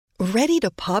Ready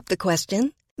to pop the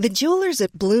question? The jewelers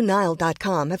at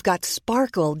BlueNile.com have got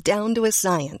sparkle down to a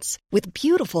science with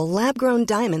beautiful lab-grown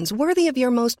diamonds worthy of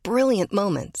your most brilliant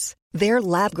moments. Their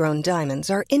lab-grown diamonds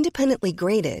are independently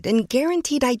graded and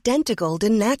guaranteed identical to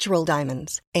natural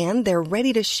diamonds, and they're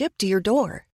ready to ship to your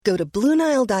door. Go to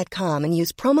BlueNile.com and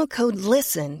use promo code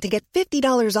LISTEN to get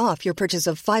 $50 off your purchase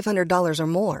of $500 or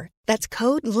more. That's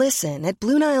code LISTEN at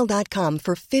BlueNile.com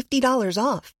for $50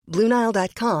 off.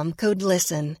 BlueNile.com, code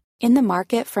LISTEN. In the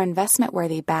market for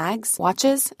investment-worthy bags,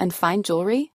 watches, and fine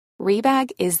jewelry, Rebag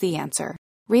is the answer.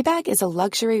 Rebag is a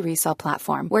luxury resale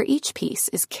platform where each piece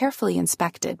is carefully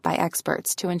inspected by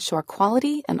experts to ensure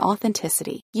quality and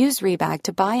authenticity. Use Rebag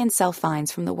to buy and sell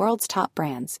finds from the world's top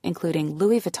brands, including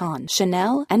Louis Vuitton,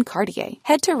 Chanel, and Cartier.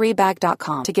 Head to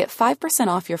Rebag.com to get 5%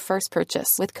 off your first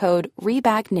purchase with code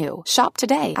REBAGNEW. Shop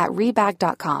today at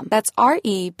Rebag.com. That's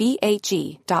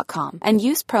REBAG.com. And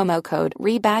use promo code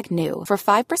REBAGNEW for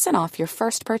 5% off your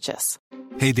first purchase.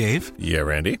 Hey, Dave. Yeah,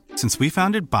 Randy. Since we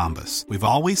founded Bombas, we've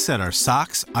always said our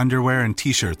socks, underwear, and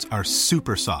T-shirts are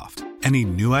super soft. Any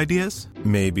new ideas?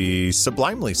 Maybe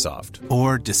sublimely soft.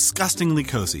 Or disgustingly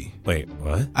cozy. Wait,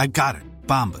 what? I got it.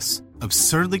 Bombas.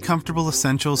 Absurdly comfortable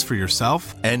essentials for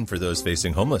yourself and for those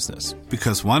facing homelessness.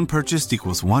 Because one purchased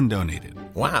equals one donated.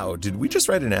 Wow, did we just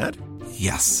write an ad?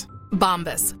 Yes.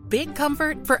 Bombas. Big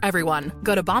comfort for everyone.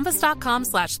 Go to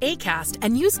bombas.com/ACAST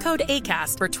and use code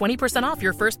ACAST for 20% off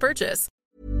your first purchase.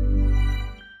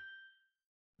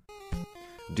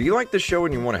 Do you like the show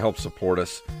and you want to help support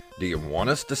us? Do you want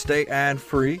us to stay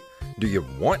ad-free? Do you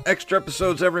want extra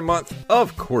episodes every month?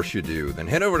 Of course you do. Then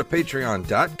head over to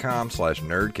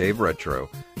patreon.com/nerdcaveretro.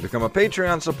 Become a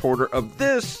Patreon supporter of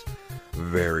this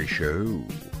very show.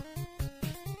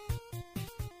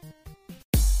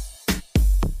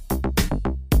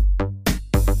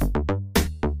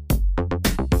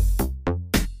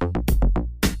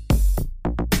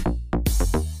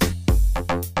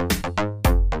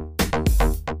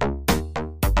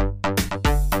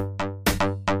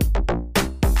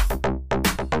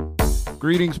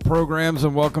 Greetings, programs,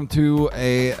 and welcome to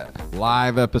a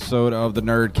live episode of the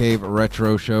Nerd Cave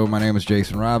Retro Show. My name is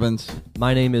Jason Robbins.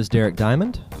 My name is Derek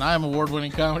Diamond. And I am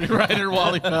award-winning comedy writer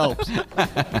Wally Phelps.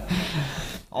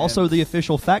 Also the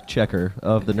official fact checker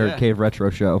of the Nerd Cave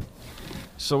Retro Show.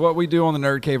 So what we do on the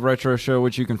Nerd Cave Retro Show,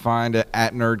 which you can find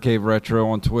at Nerd Cave Retro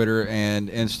on Twitter and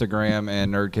Instagram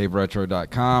and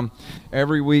nerdcaveretro.com.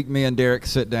 Every week, me and Derek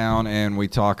sit down and we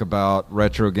talk about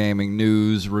retro gaming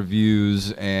news,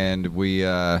 reviews, and we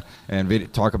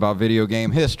talk about video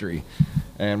game history.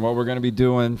 And what we're going to be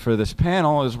doing for this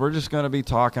panel is we're just going to be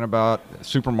talking about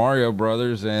Super Mario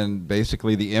Brothers and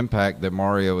basically the impact that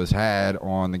Mario has had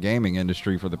on the gaming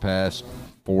industry for the past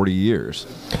 40 years.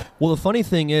 Well, the funny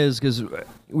thing is, because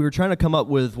we were trying to come up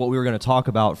with what we were going to talk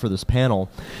about for this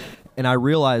panel, and I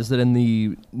realized that in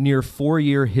the near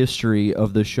 4-year history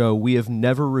of the show, we have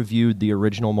never reviewed the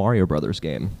original Mario Brothers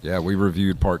game. Yeah, we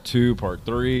reviewed Part 2, Part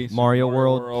 3, Mario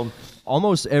World.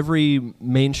 Almost every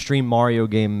mainstream Mario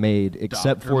game made,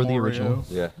 except for the original.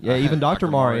 Yeah, even Dr.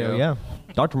 Mario. Yeah,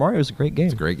 Dr. Mario is a great game.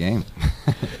 It's a great game.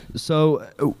 So,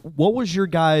 what was your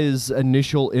guys'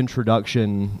 initial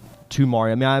introduction to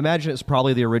Mario? I mean, I imagine it's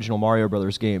probably the original Mario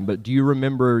Brothers game, but do you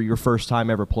remember your first time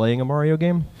ever playing a Mario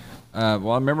game?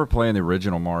 Well, I remember playing the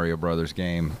original Mario Brothers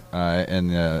game,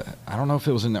 and I don't know if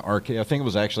it was in the arcade. I think it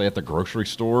was actually at the grocery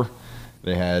store.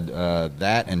 They had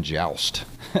that and Joust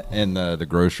in the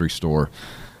grocery store.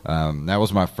 That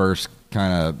was my first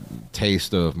kind of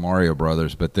taste of Mario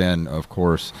Brothers, but then, of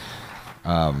course,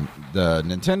 the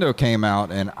Nintendo came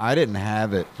out, and I didn't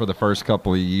have it for the first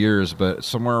couple of years, but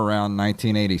somewhere around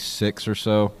 1986 or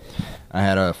so, I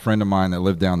had a friend of mine that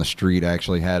lived down the street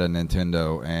actually had a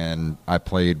Nintendo, and I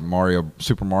played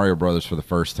Super Mario Brothers for the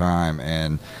first time,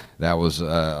 and that was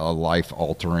a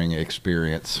life-altering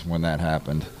experience when that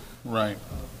happened. Right.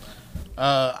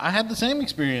 I had the same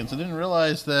experience. I didn't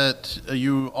realize that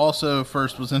you also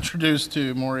first was introduced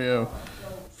to Mario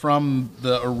from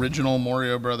the original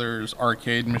Mario Brothers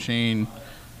arcade machine,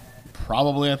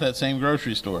 probably at that same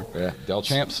grocery store. Yeah, Del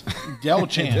Champs. Del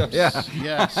Champs. Yeah.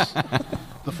 Yes.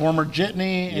 The former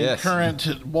Jitney and current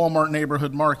Walmart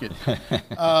neighborhood market.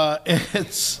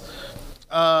 It's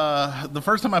the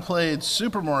first time I played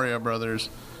Super Mario Brothers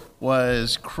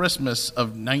was Christmas of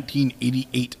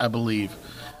 1988, I believe,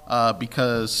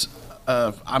 because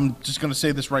I'm just going to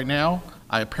say this right now.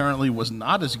 I apparently was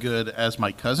not as good as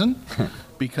my cousin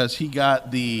because he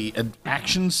got the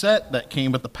action set that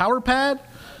came with the power pad,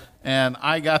 and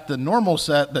I got the normal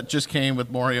set that just came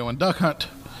with Mario and Duck Hunt,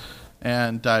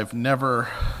 and I've never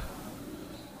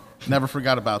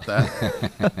forgot about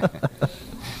that.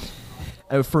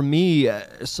 For me,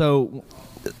 so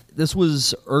this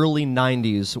was early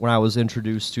 90s when I was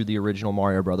introduced to the original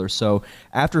Mario Brothers. So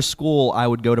after school, I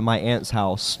would go to my aunt's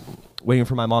house waiting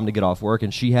for my mom to get off work,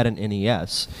 and she had an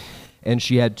NES. And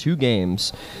she had 2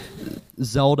 games,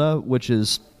 Zelda, which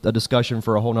is a discussion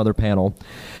for a whole nother panel,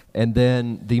 and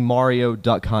then the Mario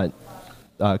Duck Hunt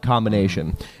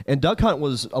combination. And Duck Hunt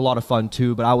was a lot of fun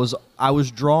too, but I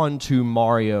was drawn to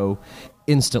Mario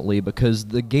instantly because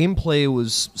the gameplay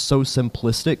was so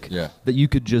simplistic that you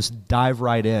could just dive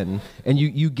right in, and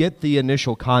you get the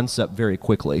initial concept very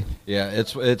quickly. Yeah,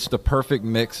 it's the perfect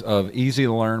mix of easy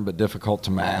to learn but difficult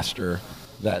to master,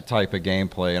 that type of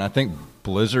gameplay. And I think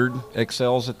Blizzard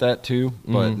excels at that too,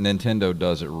 but Nintendo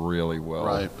does it really well.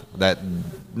 Right. That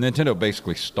Nintendo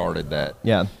basically started that.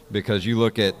 Yeah. Because you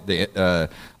look at the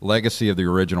legacy of the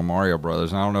original Mario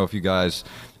Brothers, and I don't know if you guys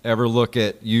ever look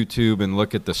at YouTube and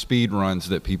look at the speed runs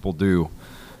that people do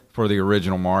for the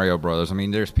original Mario Brothers. I mean,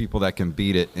 there's people that can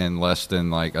beat it in less than,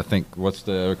 like, I think, what's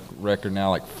the record now?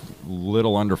 Like,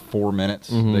 little under 4 minutes.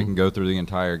 They can go through the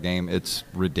entire game. It's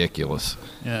ridiculous.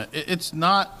 Yeah, it's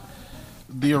not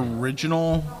the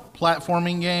original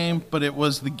platforming game, but it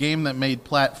was the game that made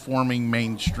platforming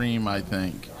mainstream, I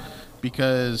think.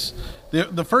 Because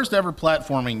the first ever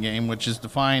platforming game, which is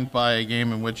defined by a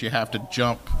game in which you have to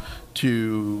jump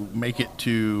to make it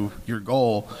to your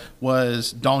goal,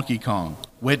 was Donkey Kong,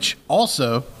 which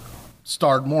also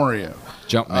starred Mario.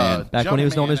 Jumpman. Back when he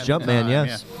was known as Jumpman,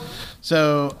 yes. Yeah.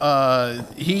 So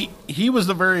he was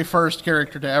the very first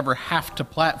character to ever have to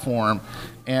platform,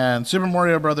 and Super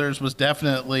Mario Brothers was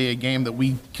definitely a game that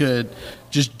we could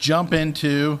just jump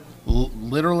into,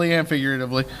 literally and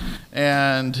figuratively,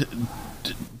 and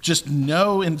just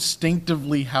know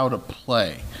instinctively how to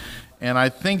play. And I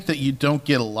think that you don't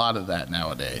get a lot of that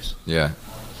nowadays. Yeah.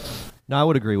 No, I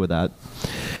would agree with that.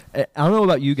 I don't know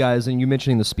about you guys, and you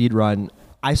mentioning the speed run.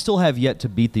 I still have yet to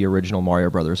beat the original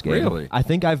Mario Brothers game. Really? I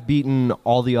think I've beaten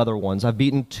all the other ones. I've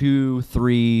beaten 2,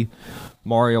 3,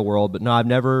 Mario World, but no, I've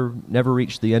never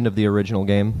reached the end of the original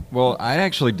game. Well, I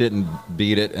actually didn't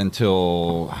beat it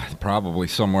until probably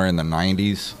somewhere in the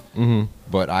 90s.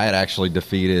 But I had actually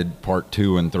defeated part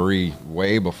 2 and 3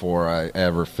 way before I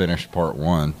ever finished part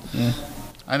 1. Yeah.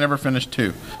 I never finished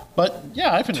 2. But,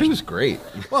 yeah, I finished 2 is great.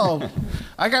 Well,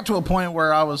 I got to a point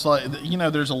where I was like,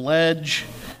 there's a ledge,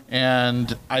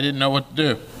 and I didn't know what to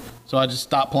do. So I just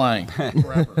stopped playing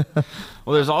forever.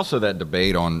 Well, there's also that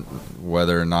debate on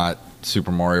whether or not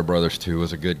Super Mario Brothers 2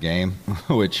 was a good game,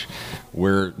 which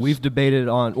we've debated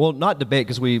on. Well, not debate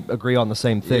because we agree on the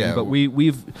same thing, but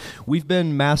we've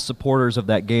been mass supporters of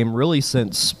that game really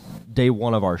since day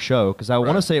one of our show, because I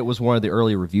want to say it was one of the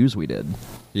early reviews we did.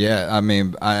 Yeah, I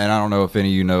mean, and I don't know if any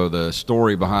of you know the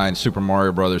story behind Super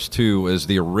Mario Brothers 2 is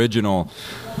the original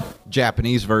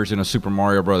Japanese version of Super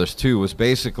Mario Brothers 2 was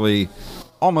basically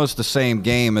almost the same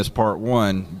game as part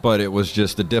 1, but it was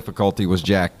just the difficulty was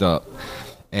jacked up.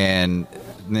 And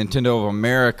Nintendo of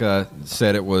America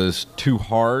said it was too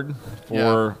hard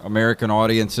for American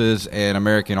audiences, and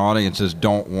American audiences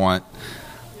don't want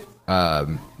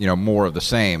more of the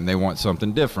same. They want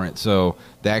something different. So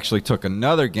they actually took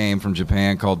another game from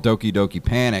Japan called Doki Doki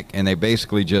Panic, and they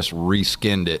basically just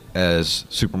reskinned it as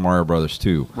Super Mario Brothers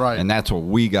 2. Right. And that's what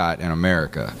we got in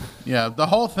America. Yeah, the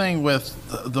whole thing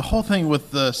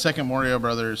with the second Mario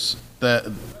Brothers that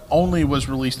only was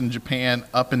released in Japan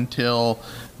up until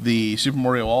the Super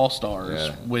Mario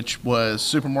All-Stars, which was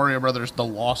Super Mario Brothers The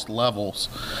Lost Levels.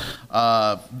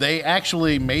 They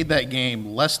actually made that game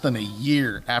less than a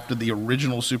year after the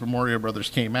original Super Mario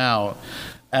Brothers came out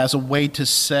as a way to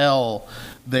sell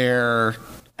their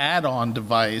add-on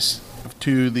device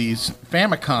to the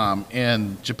Famicom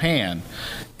in Japan.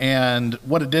 And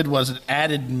what it did was it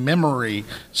added memory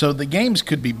so the games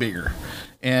could be bigger.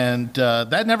 And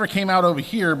that never came out over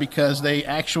here because they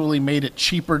actually made it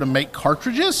cheaper to make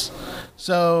cartridges.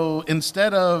 So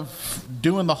instead of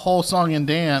doing the whole song and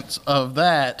dance of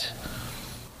that,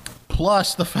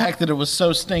 plus the fact that it was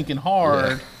so stinking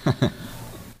hard,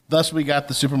 thus we got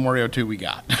the Super Mario 2 we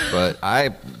got. But I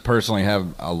personally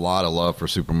have a lot of love for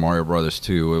Super Mario Brothers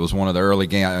 2. It was one of the early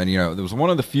games, and it was one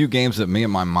of the few games that me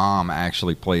and my mom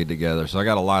actually played together. So I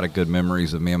got a lot of good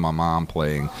memories of me and my mom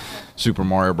playing Super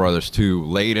Mario Brothers 2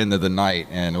 late into the night,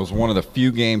 and it was one of the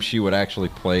few games she would actually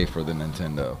play for the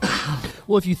Nintendo.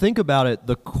 Well, if you think about it,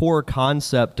 the core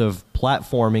concept of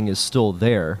platforming is still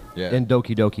there in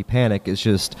Doki Doki Panic. It's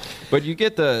just... But you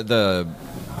get the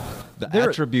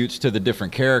attributes to the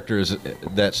different characters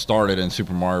that started in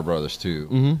Super Mario Brothers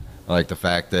 2. Like the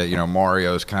fact that,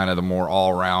 Mario's kind of the more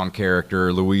all-around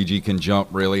character. Luigi can jump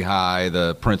really high.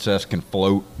 The princess can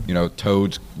float.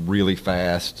 Toad's really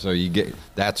fast. So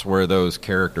that's where those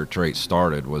character traits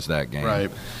started, was that game.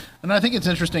 Right. And I think it's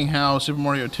interesting how Super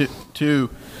Mario 2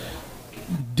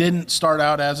 didn't start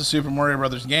out as a Super Mario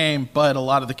Brothers game, but a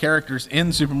lot of the characters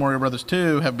in Super Mario Brothers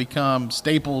 2 have become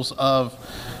staples of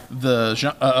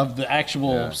the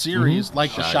actual series,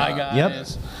 like the Shy Guys. Yep.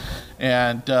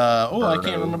 And I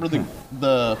can't remember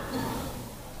the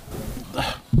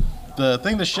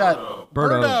thing that shot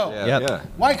Birdo. Yeah.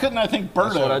 Why couldn't I think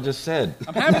Birdo? That's what I just said.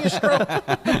 I'm having a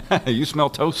stroke. You smell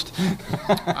toast.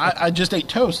 I just ate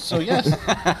toast, so yes.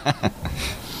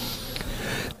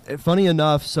 Funny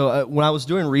enough, so when I was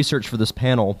doing research for this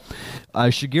panel,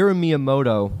 Shigeru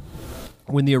Miyamoto,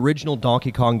 when the original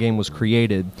Donkey Kong game was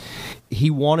created, he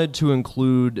wanted to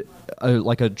include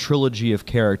a trilogy of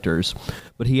characters,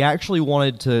 but he actually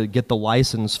wanted to get the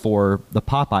license for the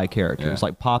Popeye characters,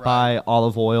 like Popeye,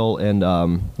 Olive Oil, and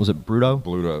was it Bluto?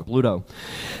 Bluto.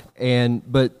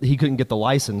 But he couldn't get the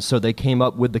license, so they came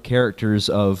up with the characters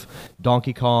of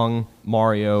Donkey Kong,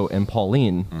 Mario, and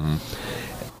Pauline. Mm-hmm.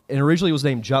 And originally it was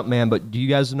named Jumpman, but do you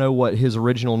guys know what his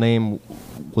original name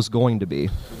was going to be?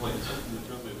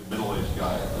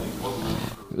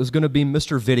 It was going to be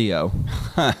Mr. Video,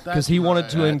 because he wanted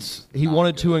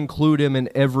to include him in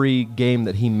every game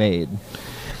that he made.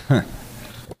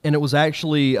 And it was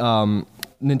actually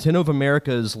Nintendo of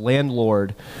America's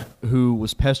landlord, who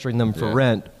was pestering them for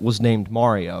rent, was named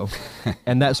Mario,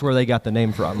 and that's where they got the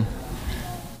name from.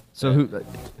 So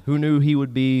who knew he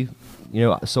would be,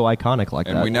 so iconic like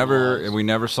that? And we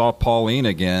never saw Pauline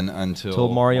again until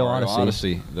Mario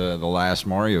Odyssey, the last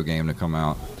Mario game to come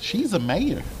out. She's a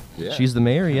mayor. Yeah. She's the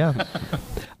mayor, yeah.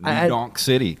 New Donk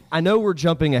City. I know we're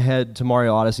jumping ahead to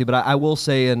Mario Odyssey, but I will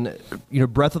say,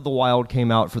 Breath of the Wild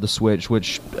came out for the Switch,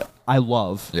 which I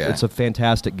love. Yeah. It's a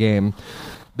fantastic game.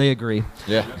 They agree.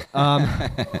 Yeah.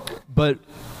 But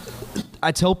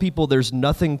I tell people there's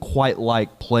nothing quite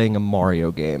like playing a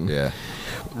Mario game. Yeah.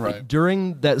 Right.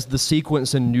 During the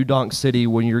sequence in New Donk City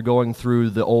when you're going through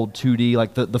the old 2D,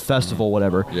 like the festival,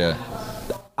 whatever. Yeah.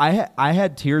 I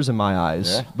had tears in my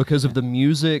eyes because of the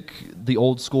music, the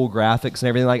old school graphics and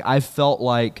everything. Like, I felt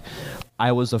like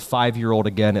I was a 5-year-old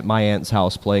again at my aunt's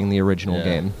house playing the original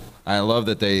game. I love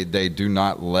that they do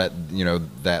not let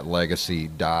that legacy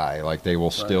die. Like, they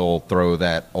will still throw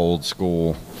that old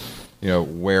school,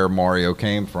 where Mario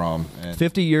came from. And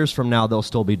 50 years from now, they'll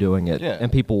still be doing it,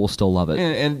 and people will still love it.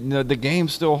 And the game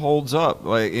still holds up.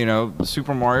 Like,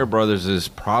 Super Mario Brothers is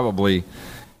probably...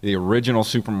 The original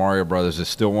Super Mario Brothers is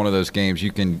still one of those games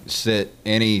you can sit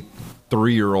any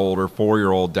 3-year-old or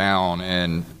 4-year-old down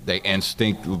and they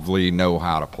instinctively know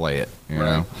how to play it. You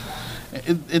know?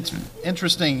 It's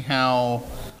interesting how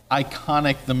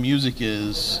iconic the music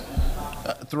is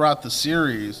throughout the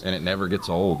series. And it never gets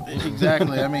old.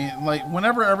 Exactly. I mean, like,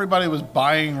 whenever everybody was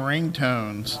buying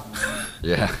ringtones,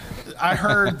 I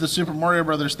heard the Super Mario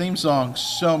Brothers theme song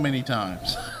so many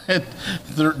times,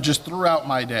 just throughout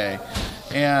my day.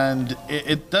 And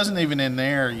it doesn't even end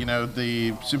there.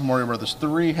 The Super Mario Brothers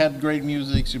 3 had great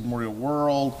music, Super Mario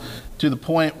World, to the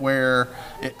point where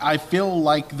I feel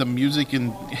like the music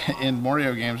in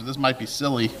Mario games, this might be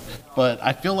silly, but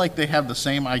I feel like they have the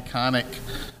same iconic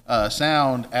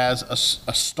sound as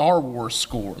a Star Wars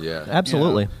score. Yeah,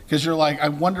 absolutely. Because you're like, I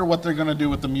wonder what they're going to do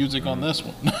with the music on this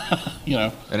one.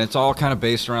 And it's all kind of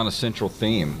based around a central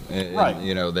theme. Right.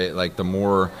 They like the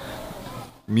more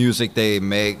music they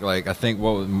make. Like, I think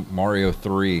what was Mario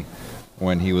 3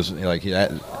 when he was like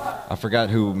I forgot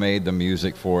who made the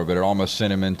music for it, but it almost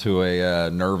sent him into a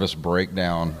nervous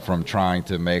breakdown from trying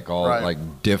to make all like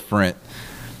different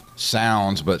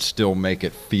sounds but still make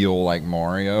it feel like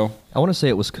Mario. I want to say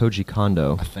it was Koji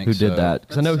Kondo who did that.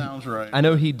 That sounds right. I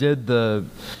know he did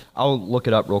I'll look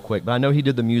it up real quick, but I know he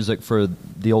did the music for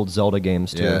the old Zelda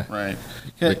games too. Yeah. Right.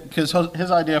 Because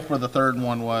his idea for the third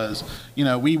one was,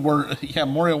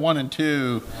 Mario 1 and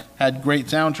 2 had great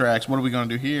soundtracks. What are we going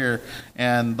to do here?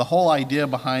 And the whole idea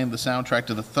behind the soundtrack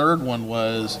to the third one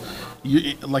was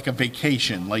like a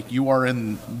vacation. Like, you are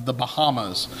in the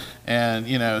Bahamas. And,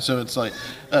 so it's like...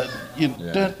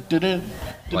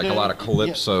 like a lot of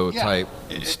calypso type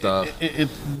stuff.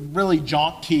 It's really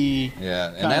jaunty.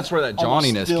 Yeah, and that's where that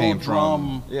jauntiness came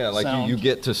from. Yeah, like you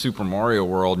get to Super Mario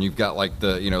World and you've got like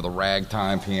the the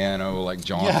ragtime piano, like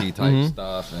jaunty type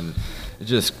stuff, and it's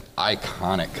just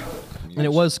iconic. And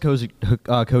it was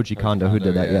Koji Kondo who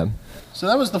did that. Yeah. So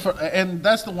that was and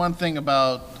that's the one thing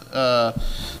about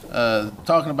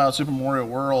talking about Super Mario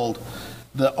World.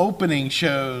 the opening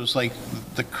shows, like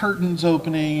the curtains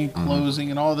opening, closing,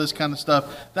 and all this kind of stuff.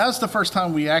 That was the first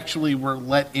time we actually were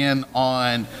let in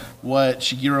on what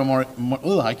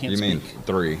Shigeru I can't speak. You mean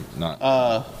 3,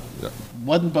 not...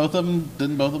 Wasn't both of them?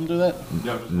 Didn't both of them do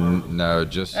that? No,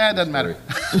 just... it doesn't matter.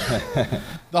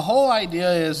 The whole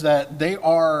idea is that they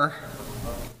are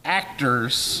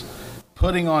actors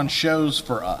putting on shows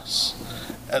for us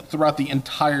throughout the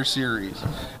entire series.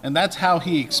 And that's how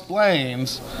he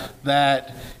explains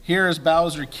that here is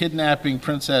Bowser kidnapping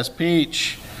Princess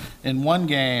Peach in one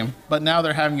game, but now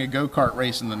they're having a go-kart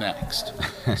race in the next.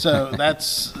 So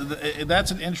that's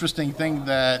an interesting thing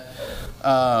that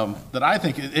I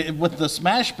think with the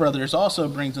Smash Brothers also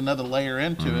brings another layer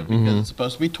into it, because it's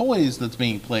supposed to be toys that's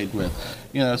being played with,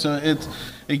 so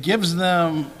it gives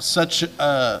them such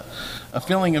a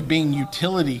feeling of being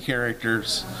utility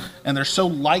characters, and they're so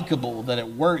likable that it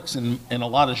works in a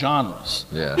lot of genres.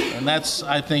 Yeah. And that's,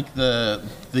 I think,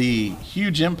 the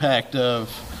huge impact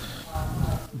of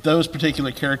those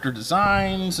particular character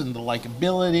designs and the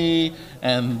likability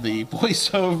and the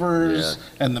voiceovers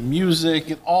and the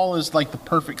music. It all is like the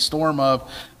perfect storm of,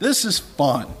 this is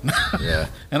fun. Yeah.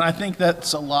 And I think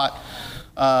that's a lot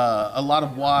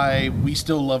of why we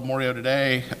still love Mario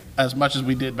today as much as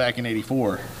we did back in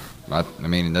 '84. I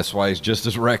mean, that's why he's just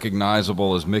as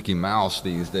recognizable as Mickey Mouse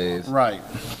these days. Right.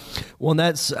 Well, and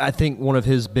that's, I think, one of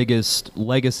his biggest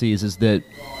legacies is that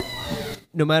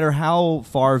no matter how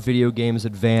far video games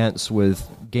advance with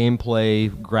gameplay,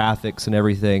 graphics, and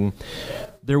everything,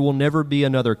 there will never be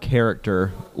another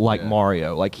character like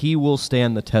Mario. Like, he will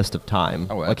stand the test of time.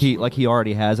 Oh, like he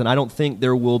already has. And I don't think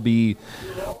there will be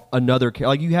another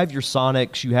like, you have your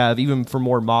Sonics, you have, even for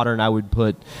more modern, I would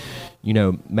put,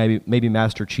 maybe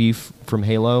Master Chief from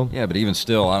Halo. Yeah, but even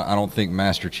still, I don't think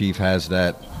Master Chief has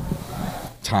that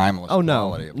timeless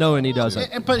quality. No, and he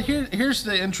doesn't. But here's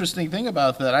the interesting thing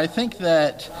about that. I think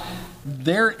that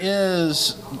there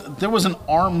was an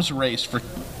arms race for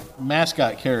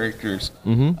mascot characters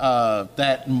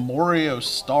that Mario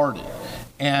started,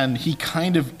 and he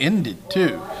kind of ended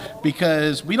too,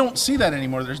 because we don't see that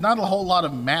anymore. There's not a whole lot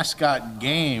of mascot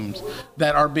games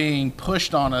that are being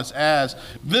pushed on us as,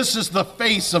 this is the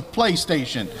face of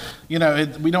PlayStation.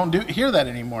 We don't hear that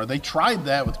anymore. They tried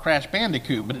that with Crash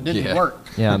Bandicoot, but it didn't work.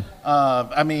 Yeah.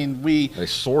 They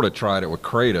sort of tried it with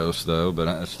Kratos, though, but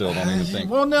I still don't even think...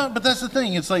 Well, no, but that's the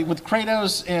thing. It's like with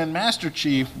Kratos and Master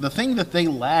Chief, the thing that they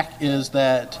lack is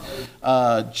that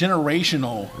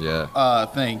generational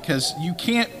thing, because you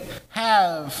can't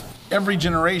have every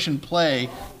generation play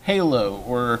Halo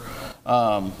or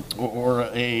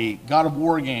a God of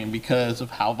War game because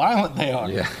of how violent they are.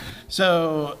 Yeah.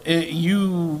 So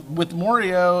with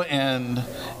Mario and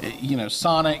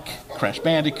Sonic, Crash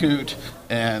Bandicoot,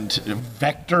 and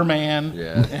Vector Man,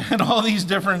 and all these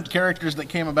different characters that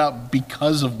came about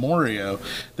because of Mario,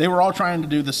 they were all trying to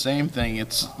do the same thing.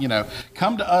 It's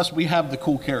come to us, we have the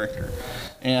cool character.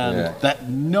 And that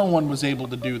no one was able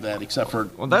to do that except for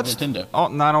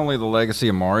Nintendo. Not only the legacy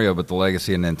of Mario, but the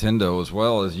legacy of Nintendo as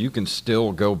well, is you can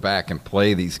still go back and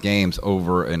play these games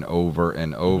over and over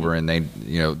and over, and they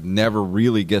never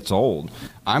really gets old.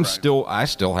 I still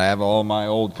have all my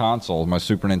old consoles, my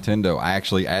Super Nintendo. I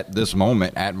actually, at this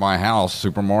moment at my house,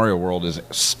 Super Mario World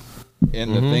is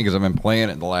in the thing, because I've been playing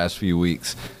it the last few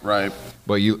weeks. Right.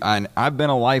 But I've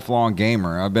been a lifelong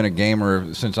gamer. I've been a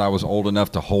gamer since I was old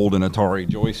enough to hold an Atari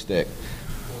joystick.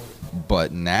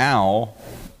 But now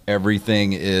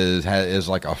everything is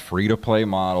like a free-to-play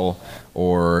model,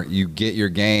 or you get your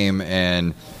game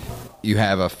and you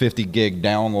have a 50 gig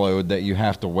download that you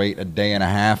have to wait a day and a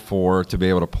half for to be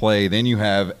able to play. Then you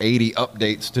have 80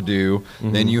 updates to do.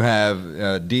 Then you have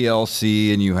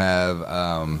DLC, and you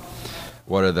have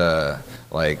what are the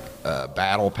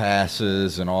battle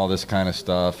passes and all this kind of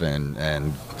stuff, and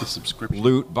the subscription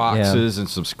loot boxes and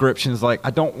subscriptions. Like, I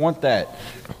don't want that.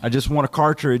 I just want a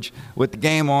cartridge with the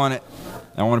game on it.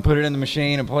 I want to put it in the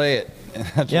machine and play it. And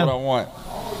that's what I want.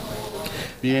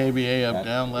 BA, up,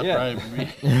 down, left,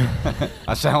 right.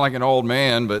 I sound like an old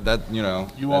man, but that,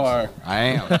 You are. I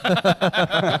am.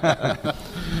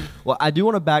 Well, I do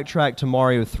want to backtrack to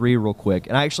Mario 3 real quick,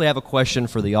 and I actually have a question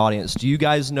for the audience. Do you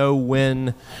guys know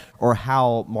when or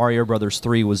how Mario Brothers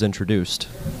 3 was introduced?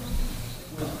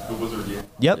 The Wizard game.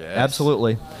 Yep, Yes.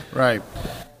 absolutely. Right.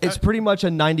 It's pretty much a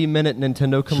 90-minute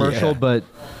Nintendo commercial, but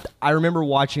I remember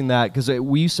watching that because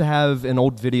we used to have an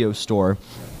old video store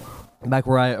back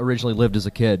where I originally lived as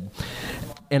a kid.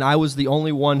 and I was the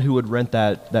only one who would rent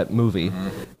that movie.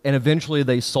 And eventually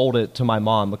they sold it to my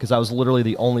mom because I was literally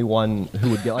the only one who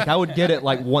would get, like, I would get it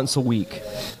like once a week,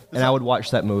 and I would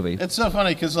watch that movie. It's so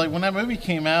funny because like when that movie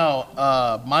came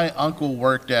out, my uncle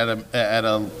worked at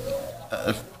an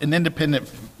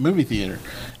independent movie theater,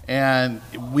 and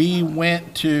we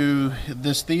went to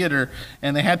this theater,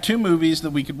 and they had two movies that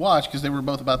we could watch because they were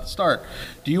both about to start.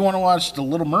 Do you want to watch The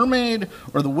Little Mermaid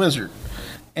or The Wizard?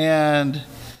 And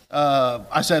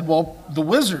I said, well, The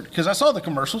Wizard, because I saw the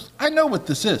commercials. I know what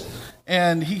this is.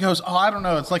 And he goes, oh, I don't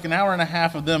know. It's like an hour and a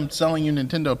half of them selling you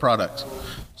Nintendo products.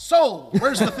 So,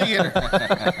 where's the theater?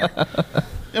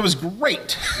 It was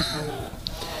great.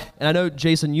 And I know,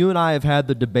 Jason, you and I have had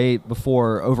the debate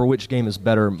before over which game is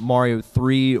better, Mario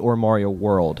 3 or Mario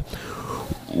World.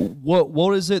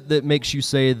 What is it that makes you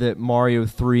say that Mario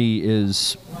 3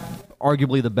 is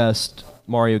arguably the best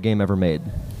Mario game ever made?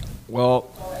 Well,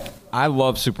 I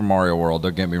love Super Mario World,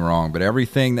 don't get me wrong, but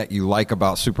everything that you like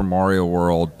about Super Mario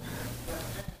World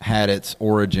had its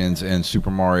origins in Super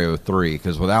Mario 3,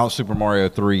 because without Super Mario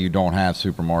 3, you don't have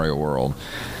Super Mario World.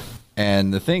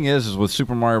 And the thing is with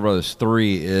Super Mario Bros.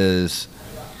 3 is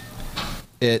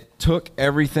it took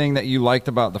everything that you liked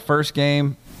about the first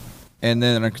game and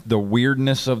then the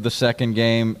weirdness of the second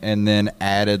game and then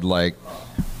added like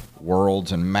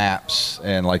worlds and maps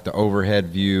and like the overhead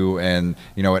view, and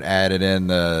you know, it added in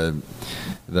the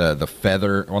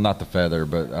feather, well, not the feather,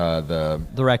 but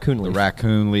the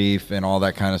raccoon leaf and all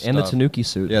that kind of stuff, and the Tanuki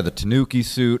suit. Yeah, the Tanuki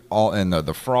suit, all, and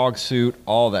the frog suit,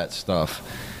 all that stuff.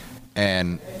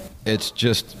 And it's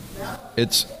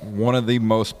one of the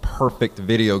most perfect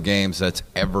video games that's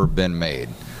ever been made.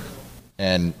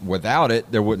 And without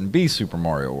it, there wouldn't be Super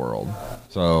Mario World.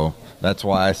 So that's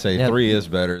why I say 3 is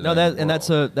better. That's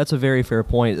a very fair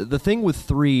point. The thing with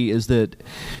 3 is that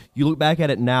you look back at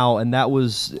it now, and that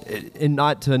was, and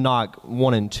not to knock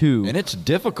 1 and 2, and it's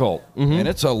difficult, and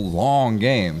it's a long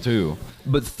game too.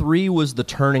 But 3 was the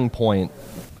turning point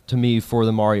to me for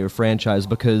the Mario franchise,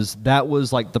 because that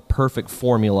was like the perfect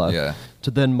formula to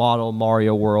then model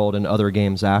Mario World and other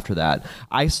games after that.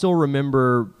 I still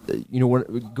remember,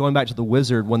 going back to The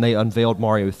Wizard, when they unveiled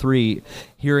Mario 3,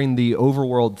 hearing the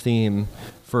overworld theme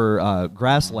for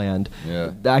Grassland.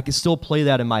 I can still play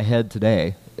that in my head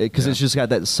today because it's just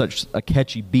got such a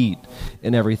catchy beat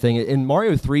and everything. And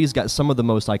Mario 3's got some of the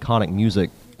most iconic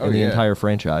music in the entire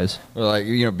franchise. Well, like,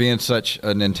 being such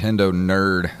a Nintendo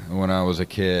nerd when I was a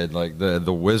kid, like the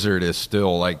Wizard is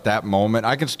still like that moment.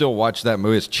 I can still watch that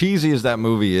movie. As cheesy as that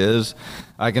movie is,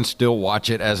 I can still watch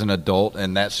it as an adult,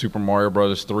 and that Super Mario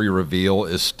Bros. 3 reveal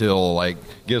is still like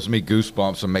gives me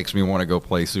goosebumps and makes me want to go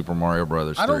play Super Mario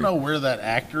Bros. 3. I don't know where that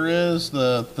actor is,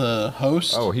 the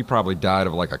host. Oh, he probably died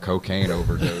of like a cocaine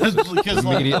overdose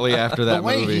immediately after that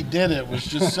movie. The way he did it was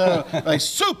just so like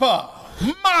Super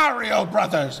Mario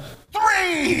Brothers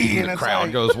 3, and the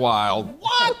crowd goes wild.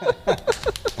 What?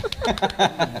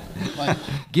 Like,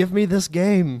 give me this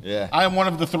game. Yeah, I am one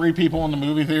of the 3 people in the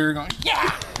movie theater going,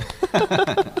 yeah.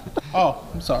 Oh,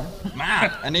 I'm sorry. Ma,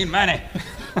 I need money.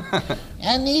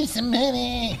 I need some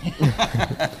money.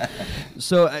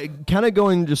 So, kind of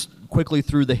going just quickly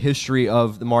through the history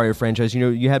of the Mario franchise.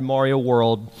 You had Mario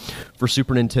World for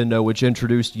Super Nintendo, which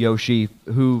introduced Yoshi,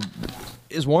 who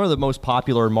is one of the most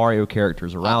popular Mario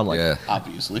characters around.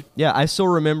 Obviously. Yeah, I still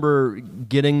remember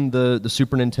getting the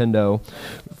Super Nintendo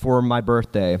for my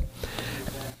birthday,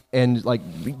 and like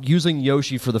using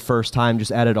Yoshi for the first time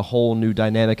just added a whole new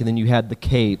dynamic. And then you had the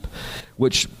cape,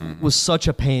 which was such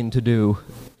a pain to do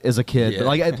as a kid. But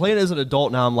like playing it as an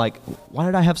adult now, I'm like, why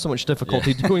did I have so much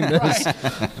difficulty doing this?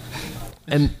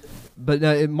 But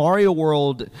in Mario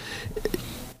World,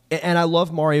 and I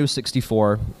love Mario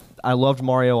 64. I loved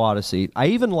Mario Odyssey. I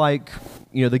even like,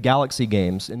 the Galaxy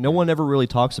games, and no one ever really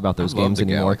talks about those games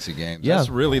anymore. Galaxy games. Yeah. That's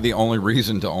really the only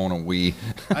reason to own a Wii.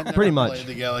 I never Pretty much played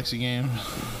the Galaxy game.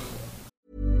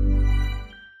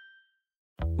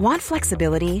 Want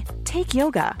flexibility? Take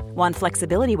yoga. Want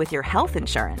flexibility with your health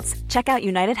insurance? Check out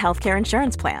United Healthcare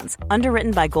Insurance Plans.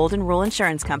 Underwritten by Golden Rule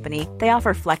Insurance Company, they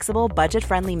offer flexible,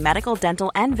 budget-friendly medical,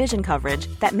 dental, and vision coverage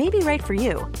that may be right for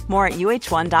you. More at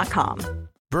uh1.com.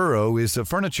 Burrow is a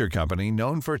furniture company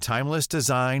known for timeless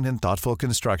design and thoughtful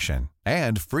construction,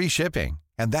 and free shipping,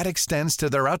 and that extends to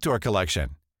their outdoor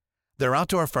collection. Their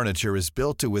outdoor furniture is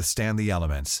built to withstand the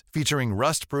elements, featuring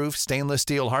rust-proof stainless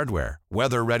steel hardware,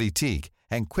 weather-ready teak,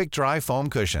 and quick-dry foam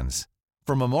cushions.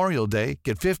 For Memorial Day,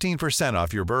 get 15%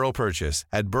 off your Burrow purchase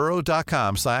at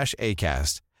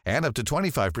burrow.com/ACAST, and up to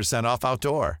 25% off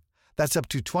outdoor. That's up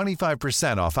to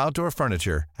 25% off outdoor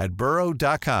furniture at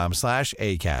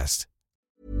burrow.com/ACAST.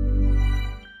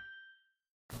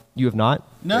 You have not?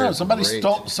 No, They're somebody great.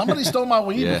 stole my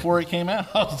Wii Yeah. before it came out.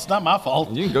 It's not my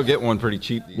fault. You can go get one pretty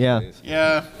cheap these Yeah. days.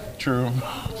 Yeah, true.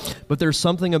 But there's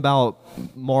something about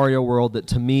Mario World that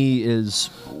to me is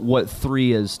what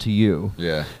 3 is to you.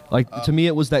 Yeah. Like, to me,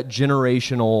 it was that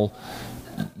generational,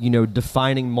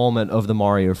 defining moment of the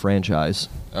Mario franchise.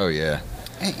 Oh, yeah.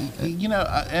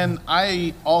 And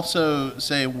I also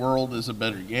say World is a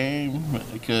better game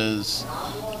because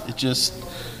it just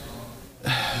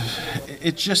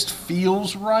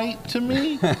feels right to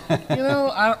me.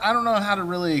 I don't know how to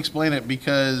really explain it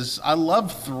because I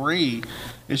love 3.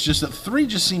 It's just that 3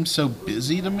 just seems so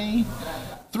busy to me.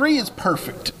 3 is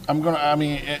perfect. I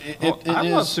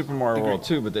love Super Mario World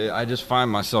too, but I just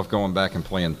find myself going back and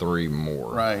playing 3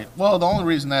 more. Right. Well, the only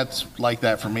reason that's like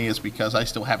that for me is because I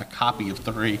still have a copy of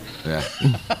 3. Yeah.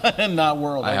 And not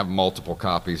World. I have multiple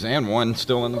copies and one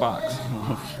still in the box.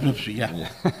 Yeah.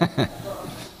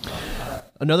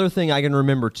 Another thing I can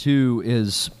remember too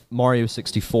is Mario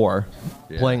 64,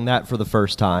 playing that for the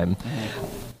first time.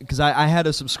 Because I had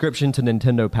a subscription to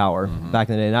Nintendo Power back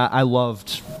in the day, and I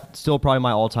loved, still probably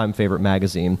my all-time favorite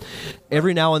magazine.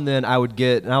 Every now and then I would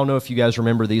get, and I don't know if you guys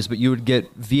remember these, but you would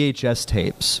get VHS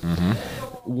tapes.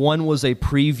 One was a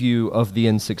preview of the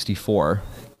N64,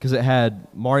 because it had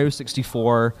Mario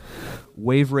 64,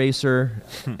 Wave Racer,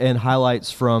 and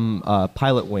highlights from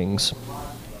Pilot Wings.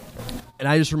 And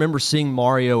I just remember seeing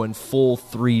Mario in full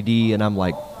 3D, and I'm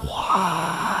like,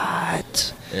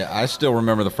 what? Yeah, I still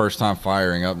remember the first time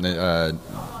firing up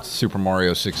Super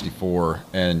Mario 64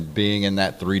 and being in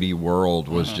that 3D world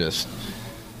was just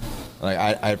like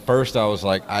at first I was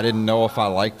like I didn't know if I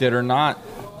liked it or not,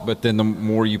 but then the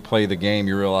more you play the game,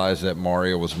 you realize that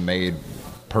Mario was made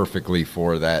perfectly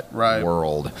for that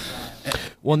world.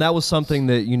 Well, and that was something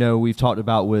that we've talked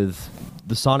about with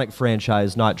the Sonic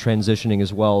franchise not transitioning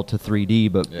as well to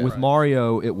 3D, but with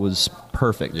Mario, it was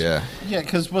perfect. Yeah,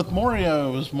 because with Mario,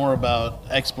 it was more about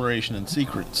exploration and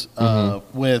secrets.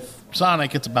 With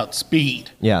Sonic, it's about speed.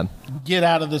 Yeah. Get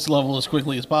out of this level as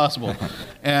quickly as possible.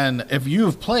 And if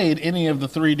you've played any of the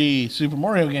 3D Super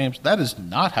Mario games, that is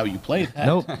not how you play that.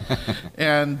 Nope.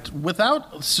 And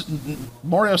without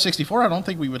Mario 64, I don't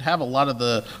think we would have a lot of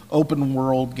the open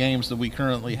world games that we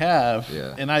currently have.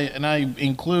 Yeah. And I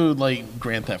include like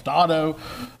Grand Theft Auto,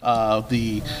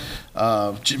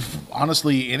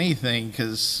 honestly anything,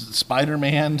 because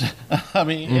Spider-Man. I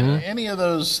mean, any of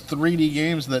those 3D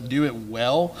games that do it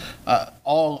well,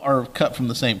 all are cut from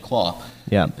the same cloth.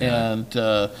 Yeah. And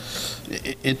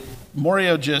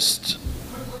Mario just,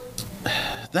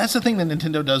 that's the thing that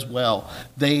Nintendo does well.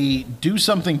 They do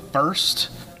something first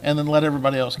and then let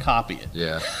everybody else copy it.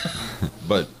 Yeah.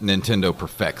 But Nintendo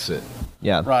perfects it.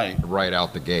 Yeah. Right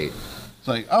out the gate. It's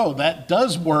like, oh, that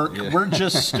does work. Yeah. We're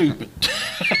just stupid.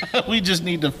 We just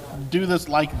need to do this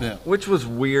like them. Which was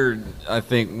weird, I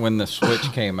think, when the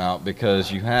Switch came out,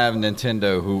 because you have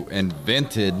Nintendo who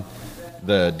invented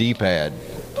the D-pad,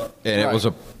 and it was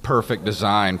a perfect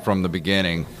design from the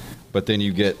beginning, but then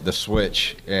you get the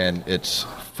Switch, and it's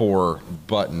 4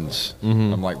 buttons.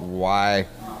 I'm like, why?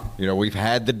 We've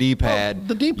had the D-pad. Well,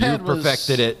 the D-pad you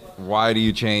perfected it. Why do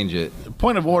you change it?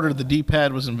 Point of order: the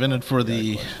D-pad was invented for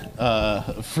the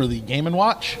Game &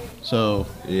 Watch. So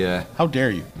yeah, how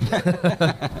dare you?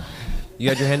 You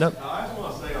had your hand up? I just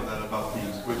want to say on that about the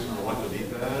Switch and the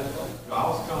D-pad. I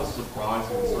was kind of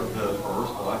surprised when it started at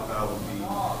first, but I found that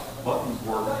the buttons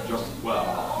work just as well.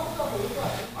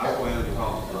 I played it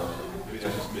maybe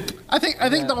that's just me. I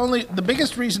think the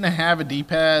biggest reason to have a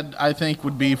D-pad, I think,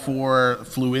 would be for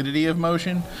fluidity of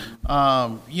motion.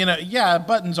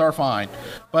 Buttons are fine,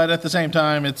 but at the same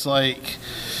time, it's like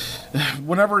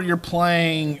whenever you're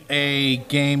playing a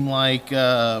game like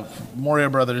Mario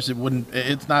Brothers,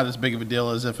 it's not as big of a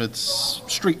deal as if it's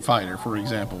Street Fighter, for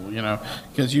example.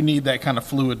 Because you need that kind of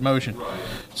fluid motion.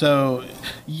 So,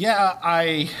 yeah,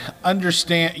 I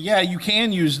understand. Yeah, you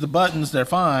can use the buttons; they're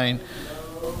fine.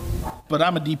 But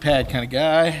I'm a D-pad kind of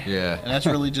guy. Yeah. And that's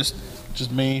really just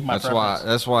me, my preference.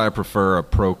 That's why I prefer a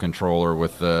Pro controller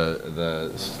with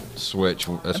the Switch,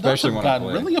 especially when I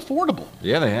play. Really affordable.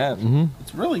 Yeah, they have.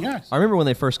 It's really nice. I remember when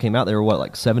they first came out, they were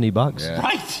like $70? Yeah.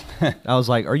 Right. I was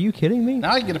like, are you kidding me?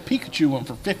 Now I get a Pikachu one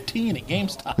for $15 at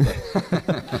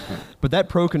GameStop. But that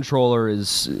Pro controller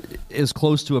is as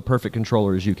close to a perfect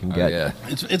controller as you can get. Yeah.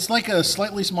 It's like a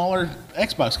slightly smaller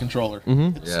Xbox controller.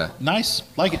 It's nice,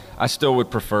 like it. I still would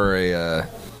prefer a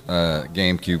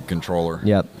GameCube controller.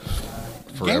 Yep.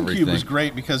 For GameCube everything. was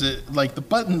great because the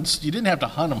buttons, you didn't have to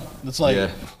hunt them. It's like,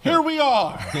 here we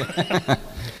are.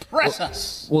 Press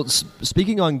us. Well,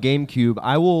 speaking on GameCube,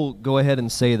 I will go ahead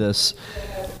and say this.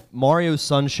 Mario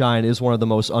Sunshine is one of the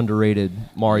most underrated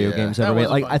Mario games ever made.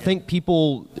 Like, I think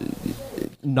people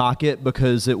knock it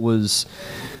because it was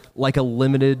like a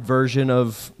limited version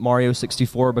of Mario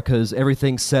 64 because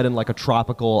everything's set in like a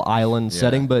tropical island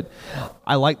setting, but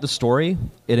I like the story.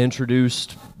 It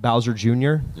introduced Bowser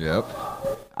Jr. Yep.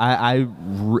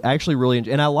 Actually really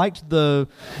and I liked the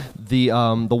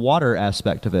water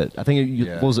aspect of it. I think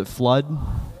what was it, Flood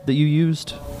that you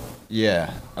used?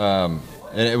 Yeah. And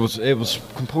it was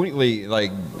completely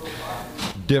like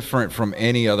different from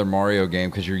any other Mario game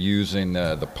because you're using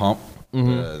the pump,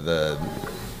 the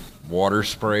water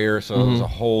sprayer, so it was a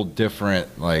whole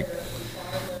different like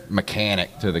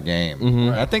mechanic to the game.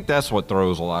 I think that's what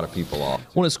throws a lot of people off.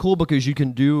 Well, it's cool because you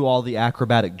can do all the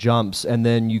acrobatic jumps, and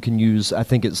then you can use, I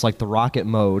think it's like the rocket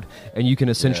mode, and you can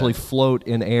essentially float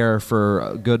in air for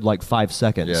a good like 5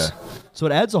 seconds. Yeah. So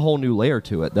it adds a whole new layer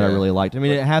to it that I really liked. I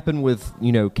mean, it happened with,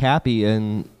 Cappy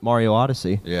in Mario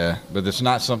Odyssey. Yeah, but it's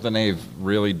not something they've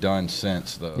really done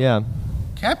since, though. Yeah.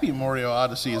 Cappy Mario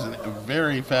Odyssey is a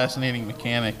very fascinating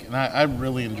mechanic, and I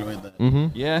really enjoyed that.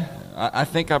 Yeah, I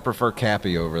think I prefer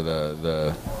Cappy over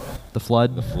the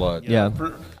Flood. The Flood. Yeah,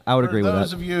 I would agree with that. For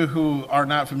those of you who are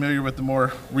not familiar with the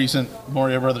more recent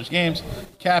Mario Brothers games,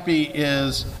 Cappy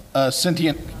is a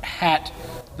sentient hat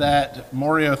that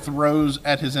Mario throws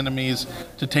at his enemies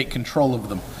to take control of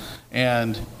them,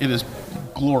 and it is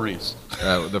glorious.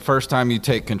 The first time you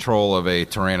take control of a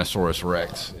Tyrannosaurus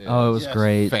Rex. It was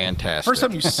great. Fantastic. First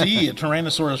time you see a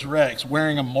Tyrannosaurus Rex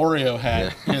wearing a Mario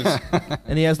hat is...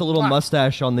 And he has the little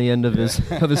mustache on the end of his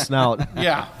snout.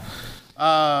 Yeah.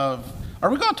 Are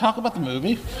we going to talk about the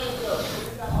movie?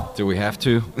 Do we have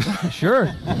to?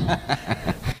 Sure.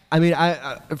 I mean,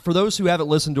 for those who haven't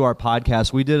listened to our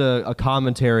podcast, we did a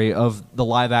commentary of the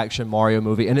live-action Mario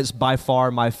movie, and it's by far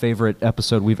my favorite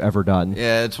episode we've ever done.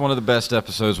 Yeah, it's one of the best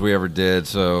episodes we ever did,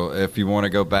 so if you want to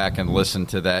go back and listen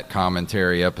to that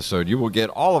commentary episode, you will get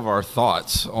all of our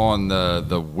thoughts on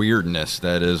the weirdness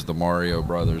that is the Mario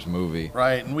Brothers movie.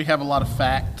 Right, and we have a lot of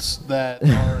facts that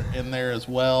are in there as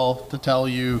well to tell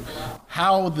you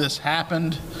how this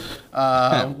happened,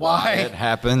 why it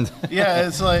happened. Yeah,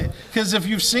 it's like, because if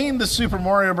you've seen the Super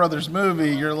Mario Brothers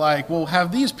movie, you're like, well,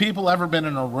 have these people ever been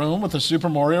in a room with a Super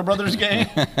Mario Brothers game?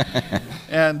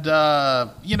 And,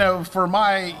 for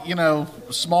my,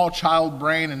 small child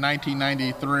brain in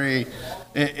 1993,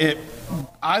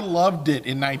 I loved it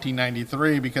in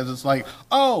 1993 because it's like,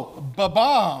 oh,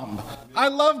 Ba-Bomb. I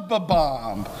love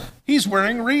Ba-Bomb. He's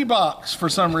wearing Reeboks for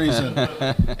some reason.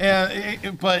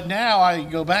 But now I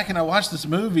go back and I watch this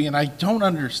movie and I don't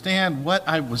understand what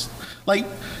I was like.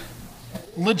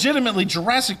 Legitimately,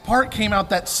 Jurassic Park came out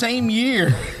that same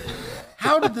year.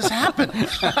 How did this happen?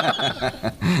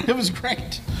 It was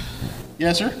great.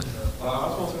 Yes, sir? I was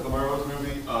supposed to say the Mario Bros.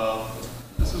 Movie.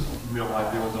 This is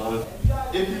my feelings on it.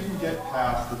 If you can get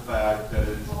past the fact that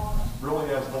it really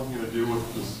has nothing to do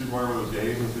with the Super Mario Bros.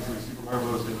 Games, it's basically Super Mario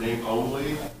Bros. In name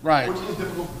only, right? Which is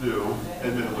difficult to do,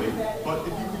 admittedly. But if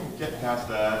you can get past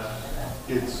that,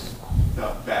 it's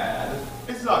not bad.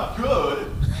 It's not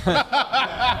good.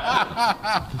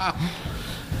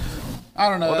 I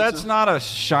don't know. Well, that's not a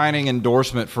shining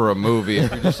endorsement for a movie.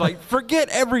 If you're just like, forget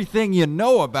everything you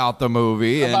know about the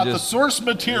movie. About and the source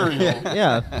material.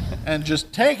 Yeah. And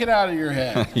just take it out of your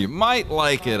head. You might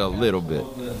like it a little bit.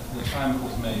 The time it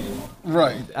was made.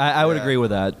 Right. I would agree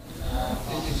with that.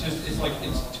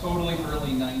 It's totally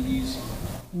early 90s.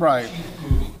 Right. Cheap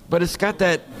movie. But it's got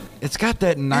that It's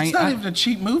not even a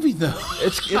cheap movie, though.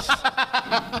 It's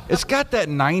got that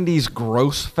 90s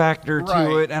gross factor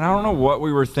to it, and I don't know what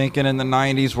we were thinking in the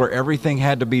 90s where everything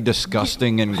had to be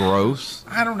disgusting and gross.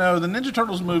 I don't know. The Ninja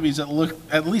Turtles movies at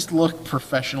least look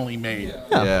professionally made.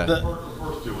 Yeah. The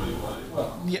first two anyway.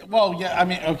 I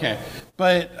mean, okay.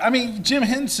 But, I mean, Jim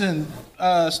Henson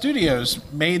Studios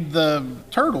made the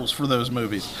Turtles for those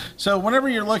movies. So whenever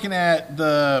you're looking at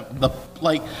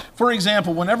for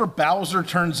example, whenever Bowser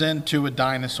turns into a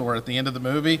dinosaur at the end of the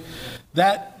movie,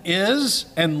 that is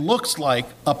and looks like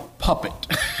a puppet.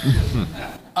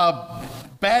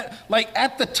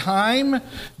 At the time,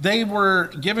 they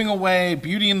were giving away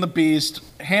Beauty and the Beast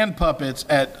hand puppets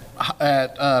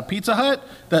at Pizza Hut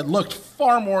that looked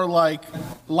far more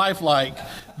lifelike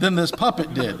than this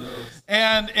puppet did,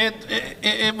 and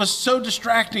it was so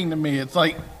distracting to me. It's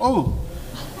like, oh,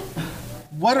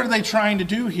 what are they trying to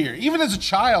do here? Even as a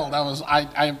child,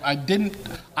 I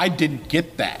didn't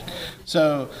get that.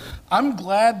 So I'm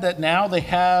glad that now they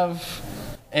have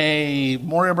a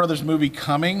Mario Brothers movie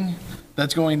coming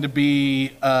that's going to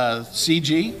be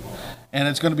CG, and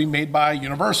it's going to be made by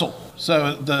Universal.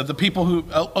 So the people who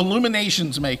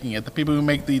Illumination's making it, the people who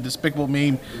make the Despicable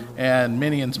Me and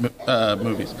Minions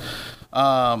movies.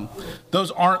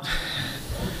 Those aren't.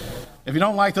 If you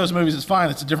don't like those movies, it's fine.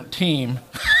 It's a different team.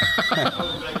 Thank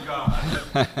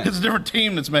God. It's a different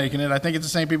team that's making it. I think it's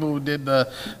the same people who did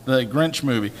the Grinch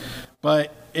movie,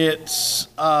 but it's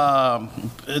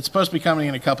supposed to be coming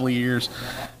in a couple of years.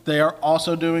 They are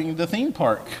also doing the theme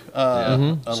park,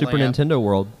 Super Nintendo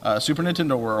World. Super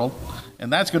Nintendo World,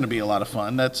 and that's going to be a lot of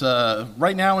fun. That's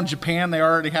right now in Japan. They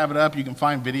already have it up. You can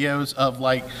find videos of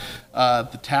like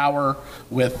the tower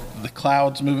with the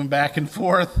clouds moving back and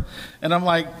forth, and I'm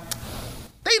like,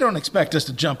 they don't expect us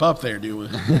to jump up there, do we?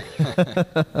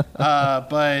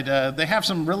 But they have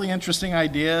some really interesting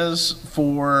ideas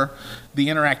for the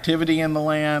interactivity in the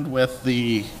land with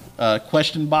the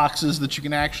question boxes that you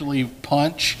can actually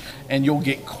punch and you'll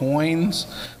get coins.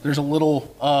 There's a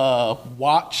little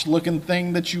watch-looking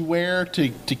thing that you wear to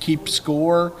keep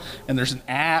score, and there's an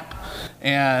app,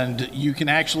 and you can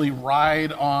actually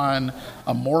ride on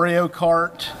a Mario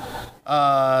Kart.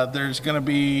 There's going to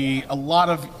be a lot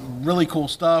of really cool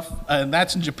stuff, and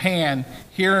that's in Japan.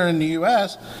 Here in the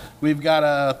U.S., we've got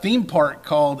a theme park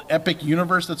called Epic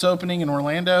Universe that's opening in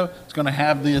Orlando. It's going to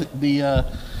have the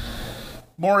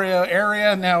Mario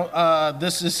area. Now,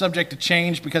 this is subject to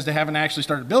change because they haven't actually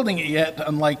started building it yet,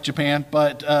 unlike Japan,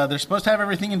 but they're supposed to have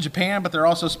everything in Japan, but they're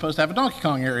also supposed to have a Donkey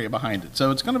Kong area behind it,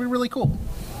 so it's going to be really cool.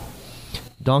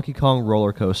 Donkey Kong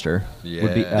roller coaster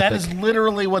would be epic. That is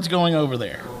literally what's going over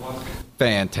there.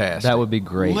 Fantastic. That would be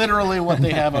great. Literally what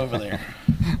they have over there.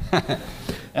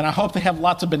 And I hope they have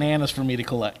lots of bananas for me to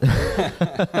collect. I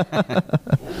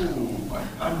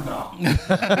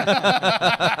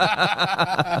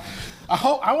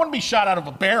want to be shot out of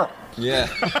a barrel. Yeah.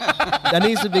 That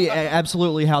needs to be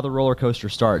absolutely how the roller coaster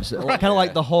starts. Kind of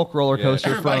like the Hulk roller coaster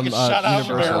Everybody from gets shot out of a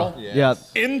Universal. barrel Yeah.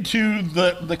 into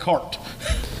the cart.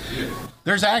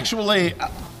 There's actually...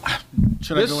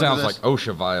 This sounds like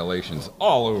OSHA violations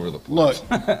all over the Look,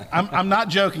 place. I'm not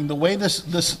joking. The way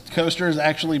this coaster is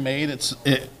actually made, it's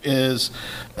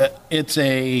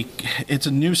a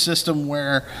new system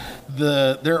where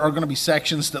there are going to be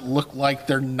sections that look like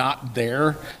they're not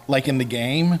there, like in the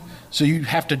game. So you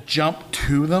have to jump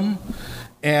to them,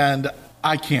 and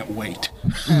I can't wait.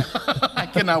 I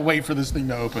cannot wait for this thing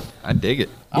to open. I dig it.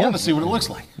 I want to see what it looks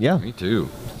like. Yeah. Me too.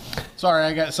 Sorry,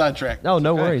 I got sidetracked. No,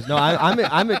 no worries. No,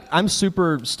 I'm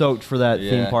super stoked for that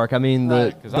theme park. I mean,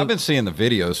 because I've been seeing the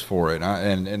videos for it,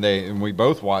 and we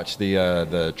both watched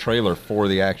the trailer for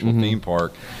the actual theme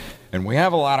park, and we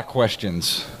have a lot of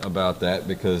questions about that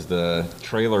because the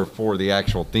trailer for the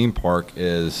actual theme park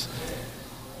is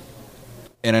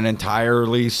in an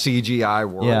entirely CGI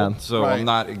world. Yeah. So I'm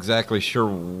not exactly sure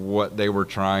what they were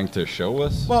trying to show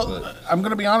us. Well, I'm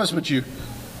going to be honest with you.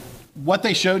 What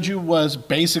they showed you was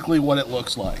basically what it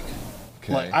looks like.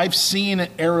 Okay. Like, I've seen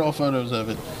aerial photos of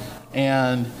it,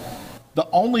 and the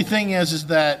only thing is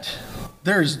that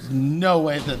there's no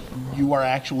way that you are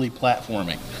actually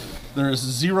platforming. There is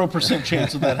 0%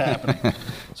 chance of that happening.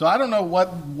 So I don't know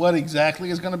what exactly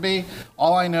is going to be.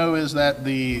 All I know is that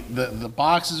the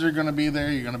boxes are going to be there.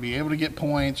 You're going to be able to get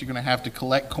points. You're going to have to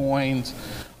collect coins.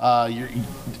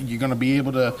 You're going to be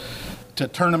able to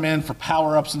turn them in for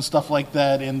power-ups and stuff like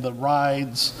that in the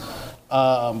rides.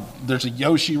 There's a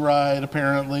Yoshi ride,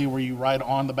 apparently, where you ride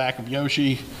on the back of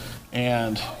Yoshi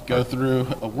and go through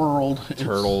a world.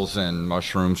 Turtles and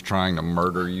mushrooms trying to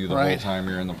murder you the whole time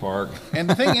you're in the park. And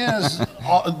the thing is,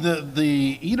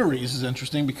 the eateries is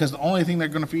interesting because the only thing they're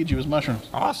going to feed you is mushrooms.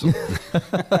 Awesome.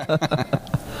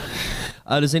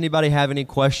 Does anybody have any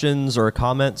questions or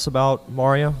comments about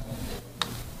Mario?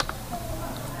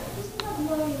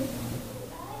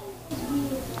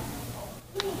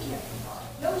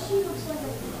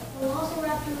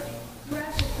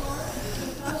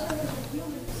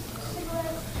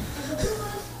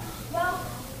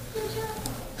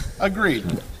 Agreed.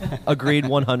 Agreed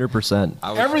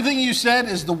 100%. Everything you said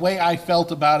is the way I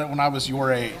felt about it when I was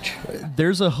your age.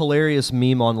 There's a hilarious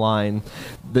meme online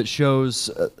that shows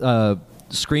a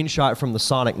screenshot from the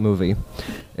Sonic movie,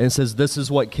 and it says, "This is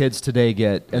what kids today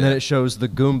get," and then it shows the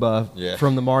Goomba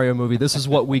from the Mario movie. This is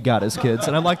what we got as kids,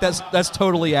 and I'm like, that's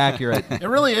totally accurate. It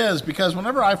really is, because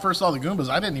whenever I first saw the Goombas,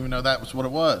 I didn't even know that was what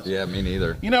it was. Yeah, me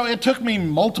neither. You know, it took me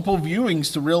multiple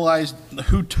viewings to realize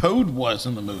who Toad was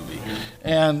in the movie,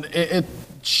 and it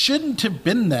shouldn't have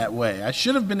been that way. I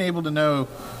should have been able to know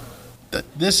that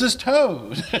this is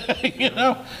Toad. You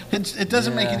know, it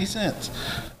doesn't make any sense.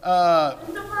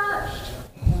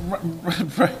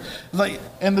 Like,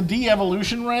 and the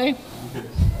de-evolution ray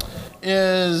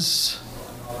is...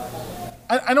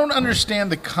 I don't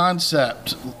understand the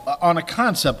concept on a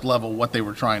concept level what they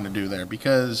were trying to do there,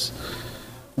 because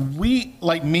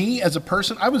me as a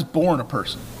person, I was born a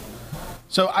person.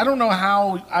 So I don't know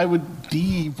how I would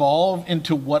de-evolve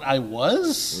into what I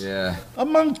was. Yeah. A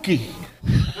monkey.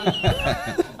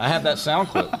 I have that sound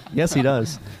clip. Yes, he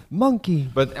does. Monkey.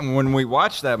 But when we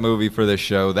watched that movie for this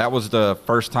show, that was the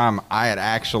first time I had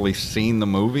actually seen the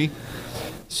movie.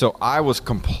 So I was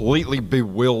completely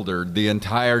bewildered the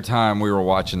entire time we were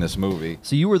watching this movie.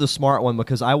 So you were the smart one,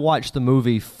 because I watched the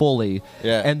movie fully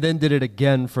and then did it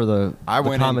again for the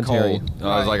commentary. In cold.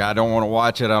 I was like, I don't want to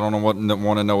watch it. I don't want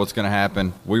to know what's going to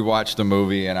happen. We watched the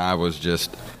movie, and I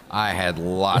had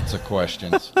lots of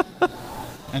questions.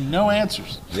 And no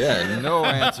answers. Yeah, no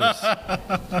answers.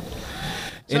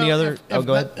 Any other?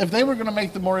 Go ahead. If they were going to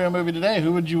make the Mario movie today,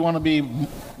 who would you want to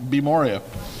be Mario?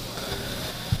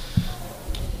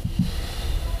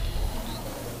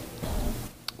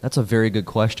 That's a very good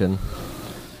question.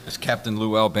 Is Captain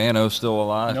Lou Albano still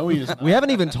alive? No, he is not. We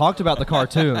haven't even talked about the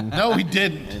cartoon. No, he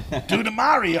didn't. Do the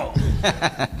Mario.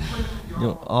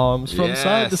 Arms from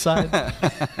side to side.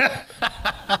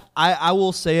 I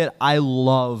will say it. I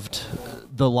loved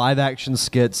the live action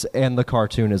skits and the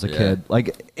cartoon as a kid.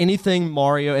 Like anything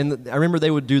Mario, and I remember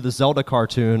they would do the Zelda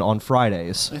cartoon on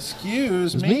Fridays.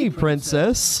 Excuse It's me,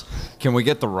 princess. Can we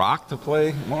get The Rock to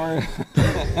play Mario?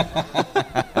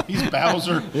 He's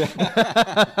Bowser.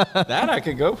 That I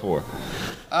could go for.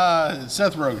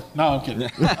 Seth Rogen. No, I'm kidding.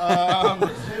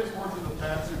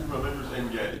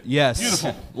 Yes.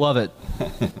 Beautiful. Love it.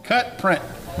 Cut, print.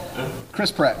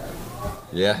 Chris Pratt.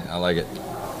 Yeah, I like it.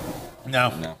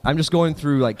 No. I'm just going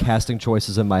through like casting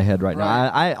choices in my head right now.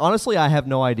 I honestly, I have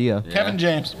no idea. Yeah. Kevin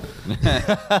James.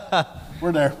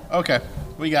 We're there. Okay,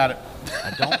 we got it.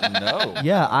 I don't know.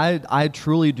 Yeah, I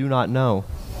truly do not know.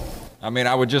 I mean,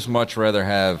 I would just much rather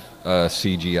have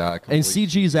CGI. And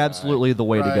CG is absolutely the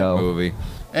way to go. Movie.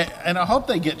 And I hope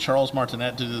they get Charles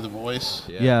Martinet to do the voice.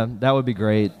 Yeah, that would be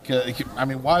great. I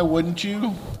mean, why wouldn't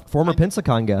you? Former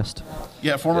Pensacon guest.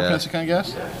 Yeah, former Pensacon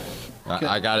guest.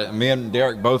 I got it. Me and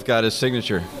Derek both got his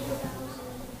signature.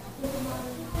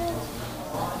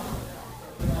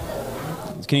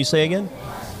 Can you say again?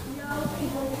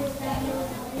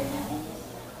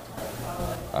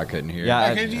 I couldn't hear Yeah,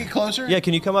 you. Can you get closer? Yeah,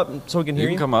 can you come up so we can hear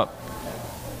you? You can come up.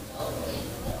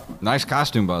 Nice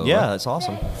costume, by the way. Yeah, that's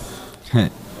awesome. All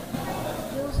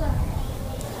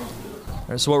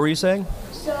right, so what were you saying?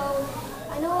 So,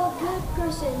 I know a good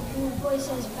person who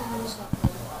voices Bowser.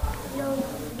 You know,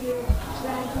 your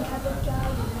dragon type of guy,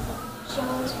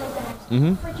 Jones for that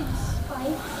freaking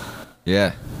spike.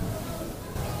 Yeah.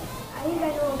 I think I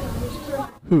know a guy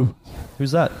Who?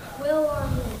 Who's that? Will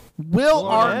Arnett. Will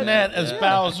Arnett as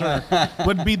Bowser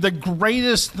would be the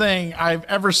greatest thing I've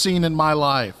ever seen in my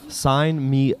life. Sign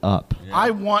me up.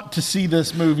 I want to see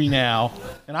this movie now,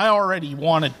 and I already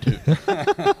wanted to.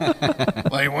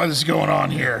 Like, what is going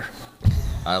on here?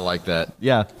 I like that.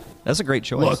 Yeah, that's a great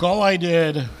choice. Look, all I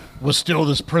did was steal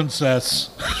this princess.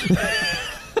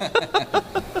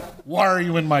 Why are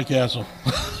you in my castle?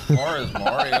 As far as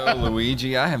Mario,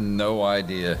 Luigi, I have no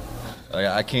idea.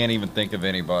 I can't even think of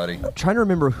anybody. I'm trying to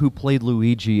remember who played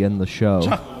Luigi in the show.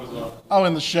 Oh,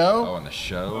 in the show? Oh, in the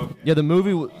show? Yeah, the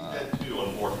movie.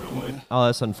 Unfortunately. Oh,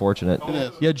 that's unfortunate. It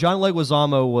is. Yeah, John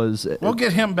Leguizamo was. We'll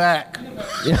get him back.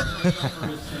 Yeah.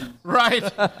 Right.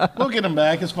 We'll get him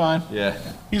back. It's fine. Yeah.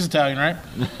 He's Italian, right?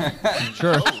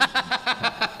 Sure.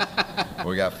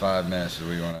 We got 5 minutes. Do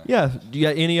we want to? Yeah. Do you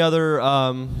got any other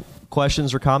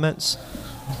questions or comments?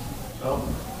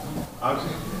 I'm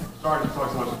sorry to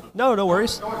talk so much. No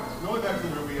worries. Going back to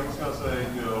the movie, I'm just going to say,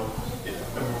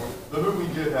 the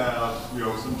movie did have,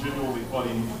 some genuinely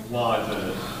funny lines in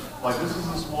it. Like, this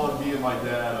is this one, me and my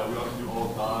dad, we like to do all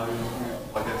the time.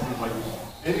 Like, that seems like,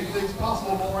 anything's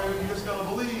possible, Mario, you just got to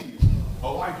believe.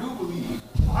 Oh, I do believe.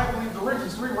 I believe the race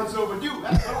is 3 months overdue.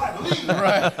 That's what I believe.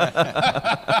 Right.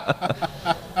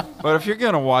 But if you're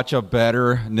going to watch a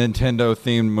better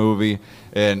Nintendo-themed movie,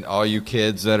 and all you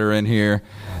kids that are in here,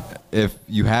 if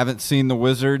you haven't seen The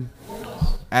Wizard,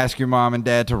 ask your mom and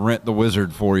dad to rent The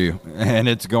Wizard for you. And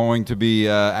it's going to be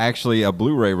actually a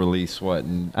Blu-ray release,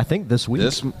 I think this week.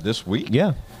 This week?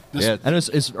 Yeah. Yeah. And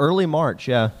it's early March,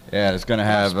 yeah. Yeah, it's going to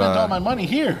have... I spent all my money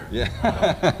here. Yeah.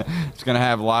 It's going to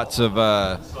have lots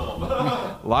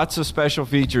of special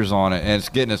features on it, and it's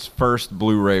getting its first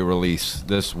Blu-ray release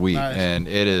this week, Nice. and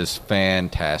it is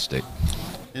fantastic.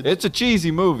 It's a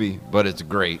cheesy movie, but it's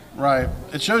great. Right.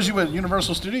 It shows you what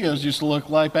Universal Studios used to look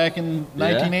like back in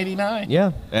 1989.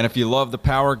 Yeah. And if you love the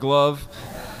Power Glove,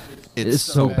 it's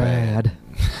so bad.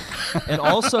 And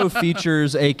also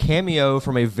features a cameo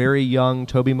from a very young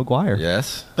Tobey Maguire.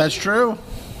 Yes. That's true.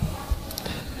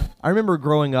 I remember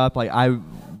growing up, like I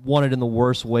wanted in the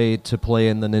worst way to play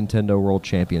in the Nintendo World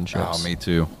Championships. Oh, me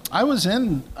too. I was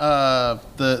in the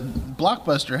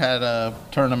Blockbuster had a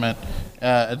tournament,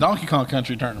 a Donkey Kong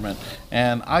Country tournament,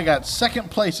 and I got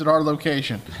second place at our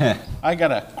location. I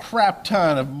got a crap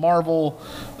ton of Marvel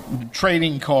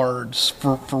trading cards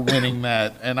for winning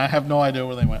that, and I have no idea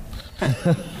where they went.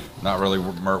 Not really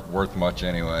worth much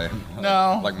anyway.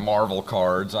 No. Like Marvel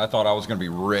cards. I thought I was going to be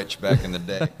rich back in the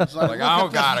day. Like, I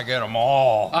got to get them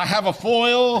all. I have a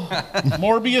foil,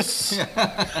 Morbius.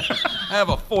 I have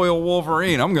a foil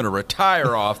Wolverine. I'm going to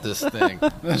retire off this thing.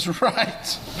 That's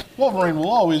right. Wolverine will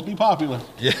always be popular.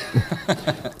 Yeah.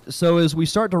 So as we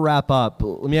start to wrap up,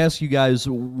 let me ask you guys,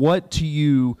 what to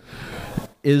you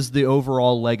is the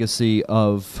overall legacy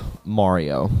of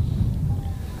Mario?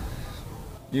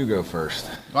 You go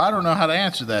first. Well, I don't know how to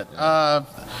answer that.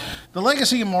 The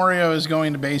legacy of Mario is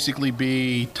going to basically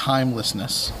be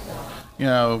timelessness. You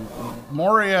know,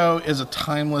 Mario is a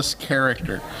timeless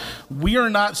character. We are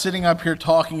not sitting up here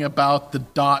talking about the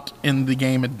dot in the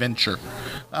game Adventure.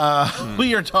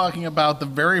 We are talking about the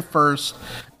very first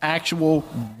actual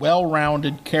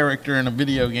well-rounded character in a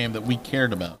video game that we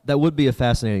cared about. That would be a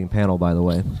fascinating panel, by the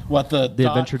way. What, the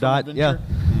Adventure dot? Adventure?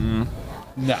 Yeah.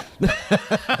 No.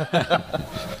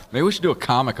 Maybe we should do a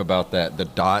comic about that, the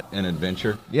dot in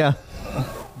Adventure. Yeah.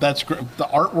 That's great. The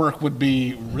artwork would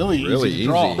be really easy to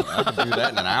draw. I could do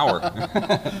that in an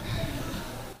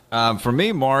hour. For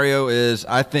me, Mario is,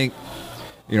 I think,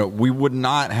 we would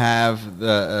not have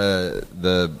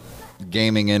the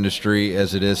gaming industry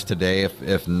as it is today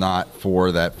if not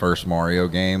for that first Mario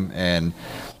game. And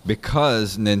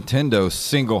because Nintendo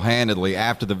single-handedly,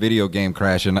 after the video game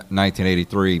crash in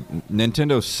 1983,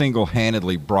 Nintendo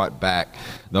single-handedly brought back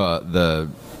the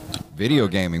video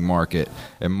gaming market,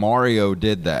 and Mario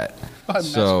did that. By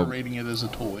masquerading it as a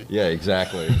toy. Yeah,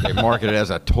 exactly. They market it as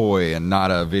a toy and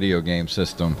not a video game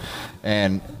system.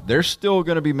 And they're still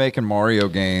going to be making Mario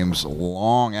games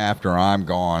long after I'm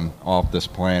gone off this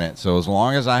planet. So as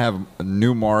long as I have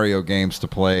new Mario games to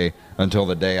play until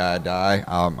the day I die,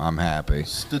 I'm happy.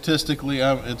 Statistically,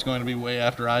 it's going to be way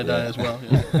after I die as well.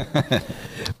 Yeah.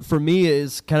 For me,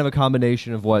 it's kind of a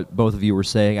combination of what both of you were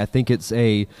saying. I think it's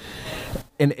an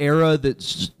era that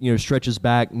stretches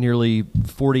back nearly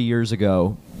 40 years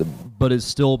ago, but is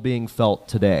still being felt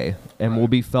today, and will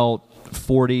be felt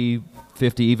 40,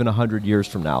 50, even 100 years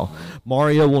from now.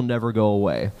 Mario will never go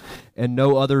away, and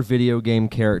no other video game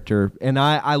character. And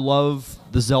I love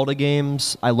the Zelda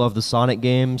games, I love the Sonic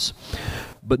games,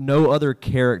 but no other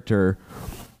character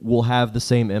will have the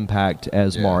same impact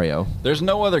as Mario. There's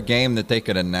no other game that they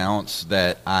could announce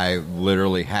that I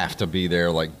literally have to be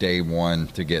there like day one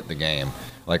to get the game.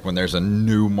 Like when there's a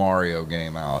new Mario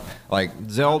game out. Like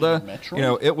Zelda,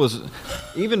 it was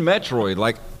even Metroid,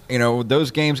 like, those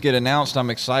games get announced, I'm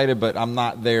excited, but I'm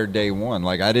not there day one.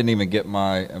 Like I didn't even get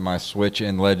my Switch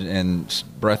in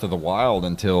Breath of the Wild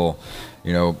until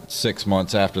 6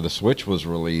 months after the Switch was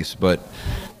released. But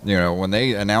when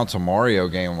they announce a Mario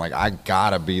game, I'm like, I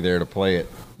gotta be there to play it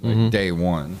day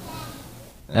one.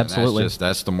 And absolutely,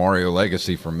 that's the Mario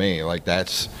legacy for me. Like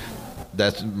that's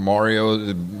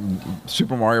Mario.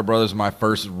 Super Mario Brothers, my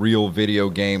first real video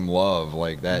game love.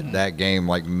 Like that game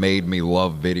like made me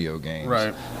love video games.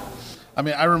 Right. I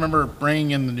mean, I remember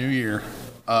bringing in the new year,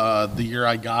 the year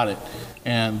I got it,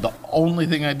 and the only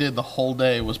thing I did the whole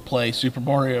day was play Super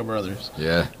Mario Brothers.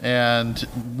 Yeah. And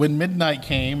when midnight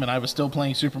came and I was still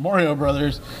playing Super Mario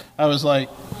Brothers, I was like,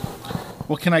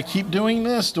 well, can I keep doing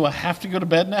this? Do I have to go to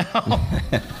bed now?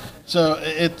 So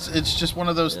it's just one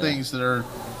of those things that are,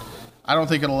 I don't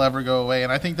think it'll ever go away.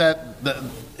 And I think that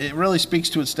it really speaks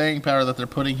to its staying power that they're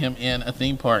putting him in a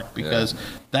theme park, because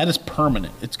that is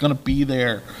permanent. It's going to be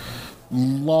there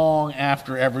long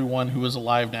after everyone who is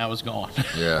alive now is gone.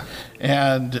 Yeah.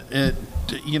 And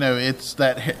it's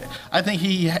that, I think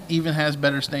he even has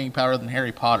better staying power than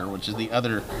Harry Potter, which is the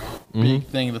other big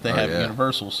thing that they have at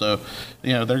Universal. So,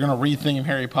 they're going to retheme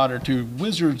Harry Potter to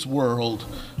Wizard's World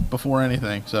before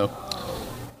anything. So,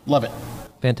 love it.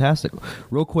 Fantastic.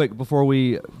 Real quick, before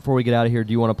we get out of here,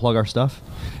 do you want to plug our stuff?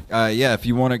 If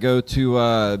you want to go to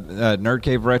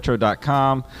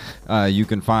nerdcaveretro.com, you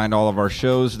can find all of our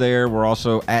shows there. We're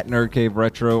also at Nerd Cave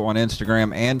Retro on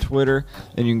Instagram and Twitter.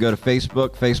 And you can go to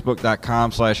Facebook,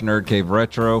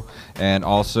 facebook.com/nerdcaveretro. And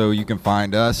also you can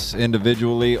find us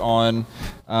individually on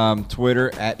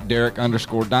Twitter at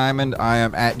Derek_Diamond. I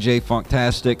am at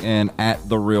JFunktastic and at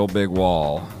The Real Big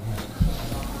Wall.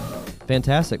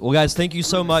 Fantastic. Well, guys, thank you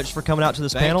so much for coming out to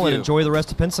this panel, and enjoy the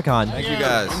rest of Pensacon. Thank you,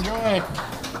 guys. Enjoy.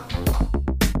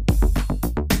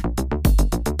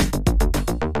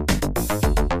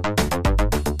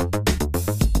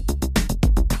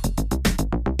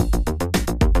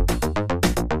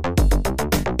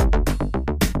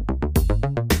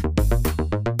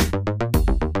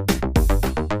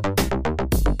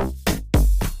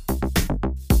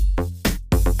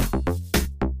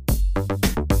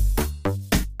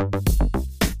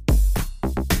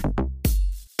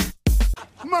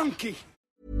 monkey.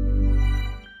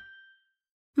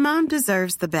 Mom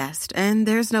deserves the best, and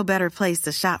there's no better place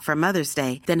to shop for Mother's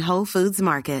Day than Whole Foods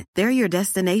Market. They're your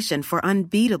destination for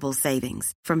unbeatable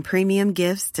savings, from premium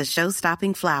gifts to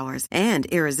show-stopping flowers and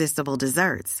irresistible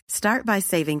desserts. Start by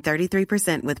saving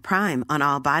 33% with Prime on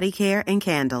all body care and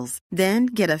candles. Then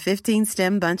get a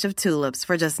 15-stem bunch of tulips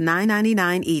for just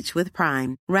 $9.99 each with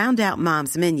Prime. Round out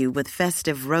Mom's menu with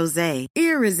festive rosé,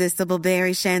 irresistible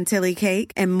berry chantilly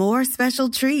cake, and more special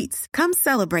treats. Come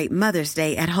celebrate Mother's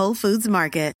Day at Whole Foods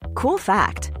Market. Cool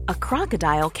fact, a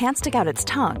crocodile can't stick out its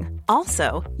tongue.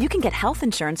 Also, you can get health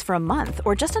insurance for a month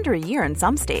or just under a year in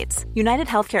some states. United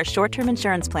Healthcare short-term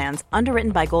insurance plans,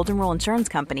 underwritten by Golden Rule Insurance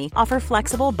Company, offer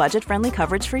flexible, budget-friendly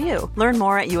coverage for you. Learn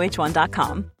more at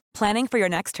uh1.com. Planning for your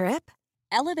next trip?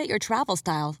 Elevate your travel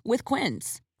style with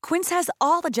Quince. Quince has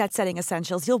all the jet-setting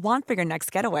essentials you'll want for your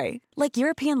next getaway, like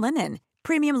European linen,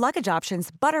 premium luggage options,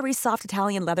 buttery soft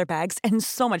Italian leather bags, and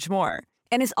so much more.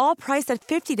 And is all priced at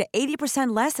 50 to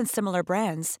 80% less than similar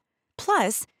brands.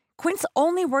 Plus, Quince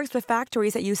only works with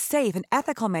factories that use safe and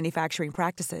ethical manufacturing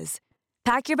practices.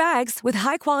 Pack your bags with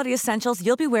high-quality essentials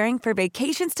you'll be wearing for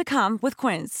vacations to come with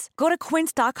Quince. Go to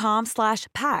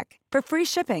quince.com/pack for free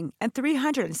shipping and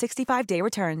 365-day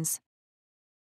returns.